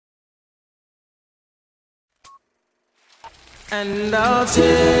And I'll take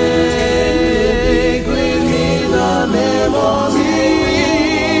with me the memories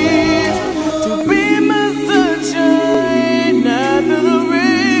to be my sunshine after the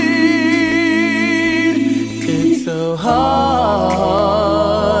rain. It's so hard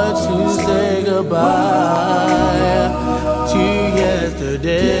to say goodbye to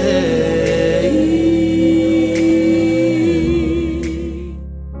yesterday.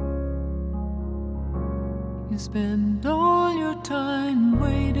 You spend all your time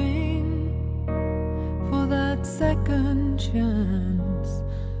waiting for that second chance,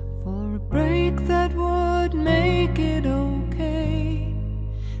 for a break that would make it okay.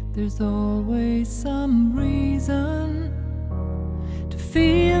 There's always some reason to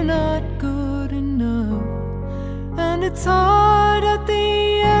feel not good enough, and it's hard at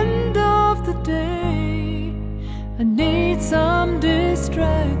the end of the day. I need some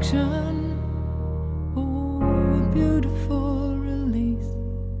distraction, beautiful release.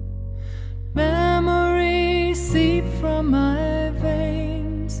 Memories seep from my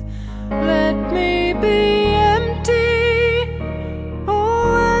veins. Let me be empty,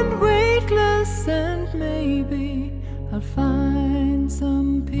 oh, and weightless, and maybe I'll find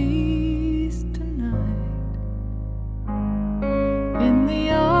some peace tonight in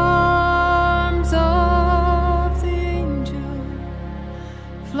the arms of the angel.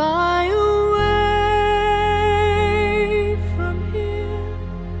 Fly away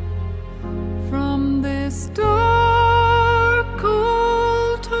dark,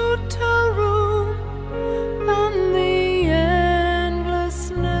 cold hotel room and the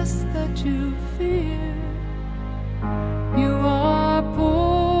endlessness that you fear. You are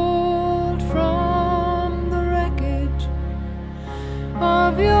pulled from the wreckage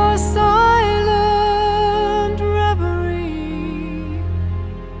of your silent reverie.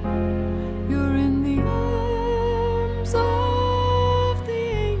 You're in the arms of the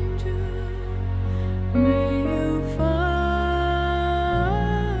angel. May you find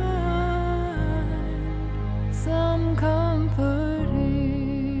some comfort here.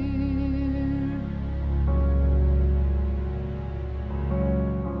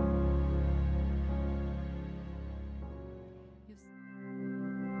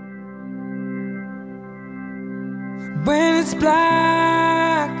 When it's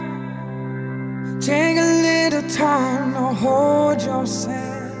black, take a little time to hold yourself.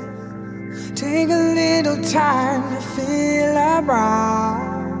 Take a little time to feel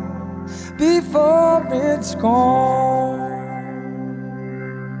around before it's gone.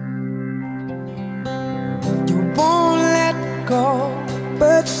 You won't let go,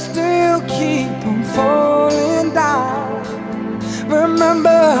 but still keep on falling down.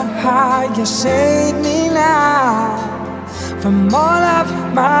 Remember how you saved me now from all of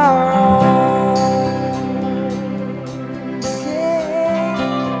my wrongs.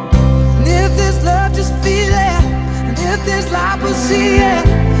 Just feel it, and if this life will see it,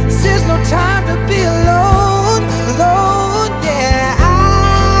 this is no time to be alone, alone, yeah.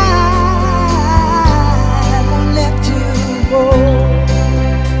 I won't let you go.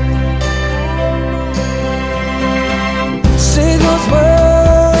 Say those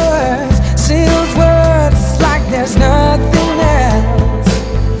words like there's nothing else.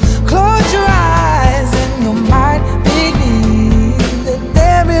 Close your eyes and you might believe that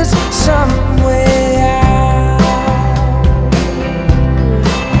there is some way out.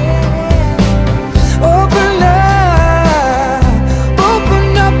 Open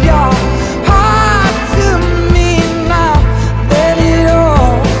up your heart to me now. Let it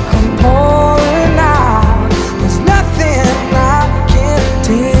all come pouring out. There's nothing I can't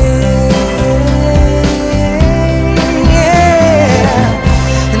take.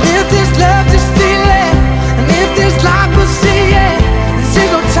 And if this love just feel it, and if this life will see it, this is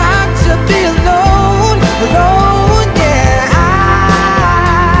no time to be alone, alone, yeah.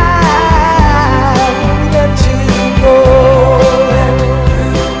 I won't let you go.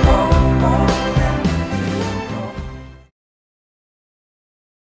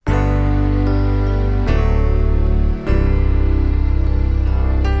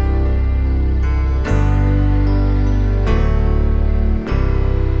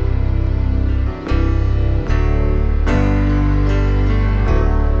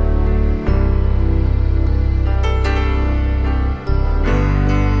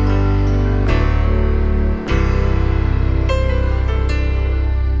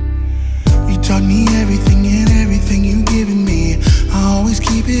 You taught me everything, and everything you've given me, I always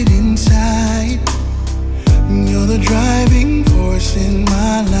keep it inside. You're the driving force in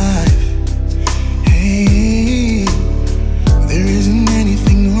my life. Hey, there isn't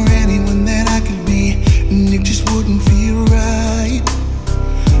anything or anyone that I could be, and it just wouldn't feel right.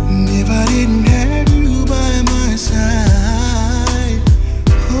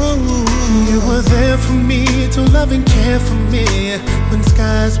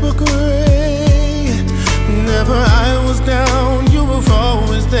 skies were gray, whenever I was down, you were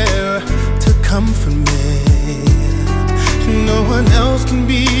always there to comfort me. No one else can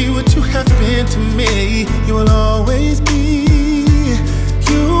be what you have been to me. You will always be,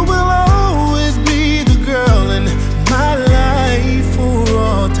 you will always be the girl in my life for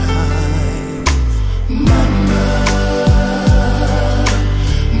all time. Mama,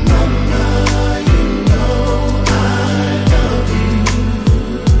 mama, you know I love you.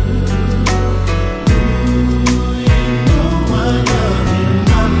 Ooh, you know I love you,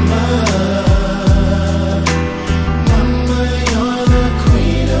 mama. Mama, you're the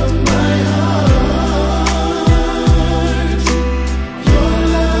queen of my heart. Your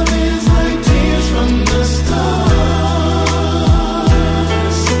love is like tears from the stars.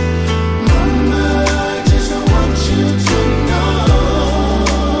 Mama, I just want you to know,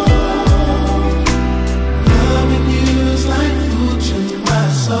 loving you is like food to my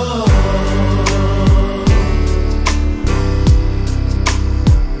soul.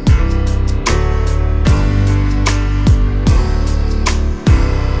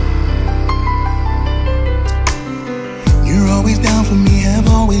 You're always down for me, have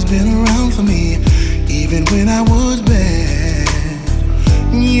always been around for me, even when I was bad.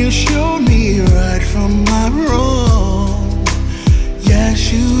 You showed me right from my wrong.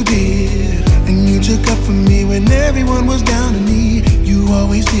 Yes, you did. And you took up for me when everyone was down on me. You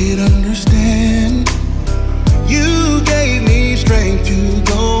always did understand. You gave me strength to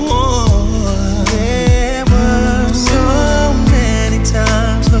go on. There were so many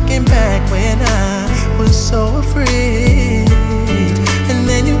times looking back when I was so afraid, and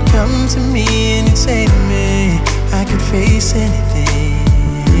then you come to me and you say to me, I could face anything,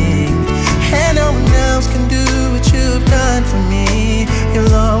 and no one else can do what you've done for me.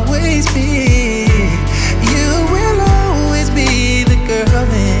 You'll always be, you will always be the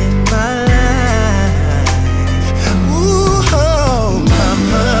girl in my life. Ooh, oh,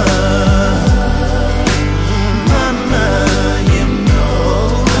 mama, mama, you know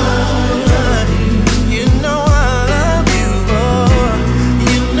I love you. You know I love you, oh,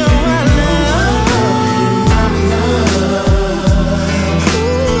 you know I love you, mama.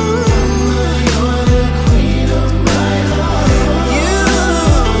 Ooh, you're the queen of my heart. You, your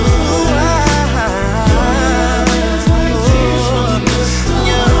love is like tears from the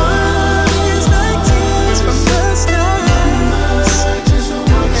stars.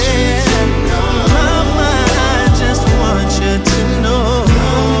 Yeah, mama, I just want you to know,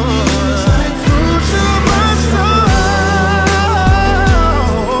 food to my soul.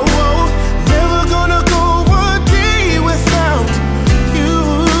 Never gonna go one day without you.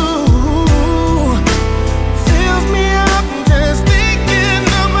 Fills me up just thinking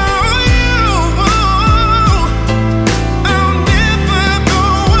about you. I'll never go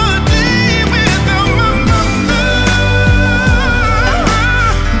a day without my mama.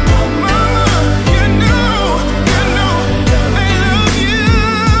 Mama, you know I love you.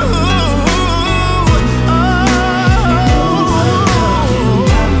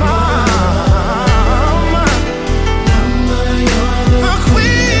 The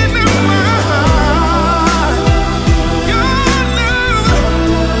queen of my heart. Your love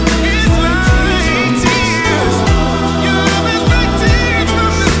is like tears. Your love is like tears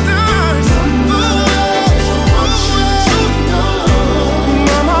from the stars.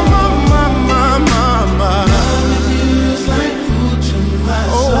 Mama, mama, mama, loving you is like food to my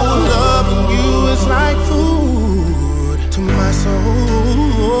soul. Oh, loving you is like food to my soul.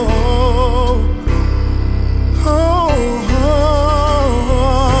 Oh,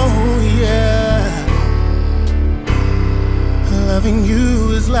 yeah. Loving you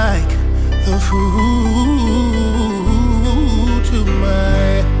is like the food to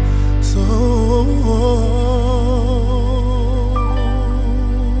my soul.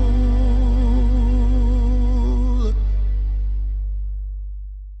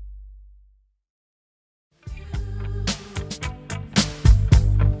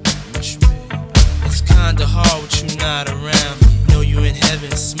 It's kinda hard with you not around. Know you in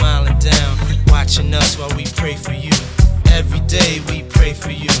heaven smiling down, watching us while we pray for you. Every day we pray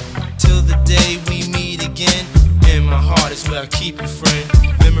for you, till the day we meet again. In my heart is where I keep you, friend.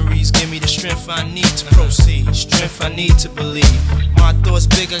 Memories give me the strength I need to proceed, strength I need to believe. My thoughts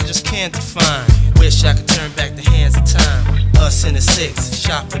big, I just can't define. Wish I could turn back the hands of time. Us in the six,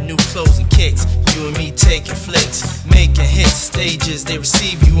 shop for new clothes and kicks. You and me taking flicks, making hits, stages they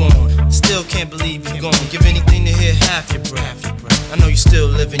receive you on. Still can't believe you're gone. Give anything to hear half your breath. I know you still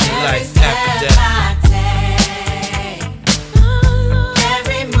living your life after death.